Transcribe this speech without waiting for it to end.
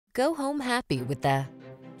Go home happy with the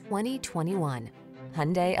 2021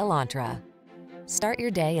 Hyundai Elantra. Start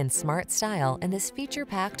your day in smart style in this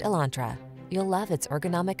feature-packed Elantra. You'll love its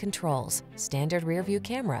ergonomic controls, standard rear-view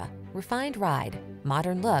camera, refined ride,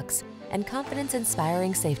 modern looks, and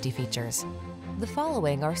confidence-inspiring safety features. The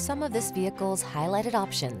following are some of this vehicle's highlighted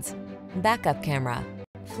options: backup camera,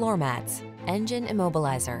 floor mats, engine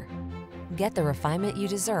immobilizer. Get the refinement you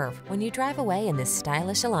deserve when you drive away in this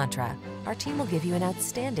stylish Elantra. Our team will give you an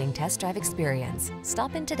outstanding test drive experience.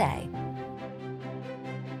 Stop in today.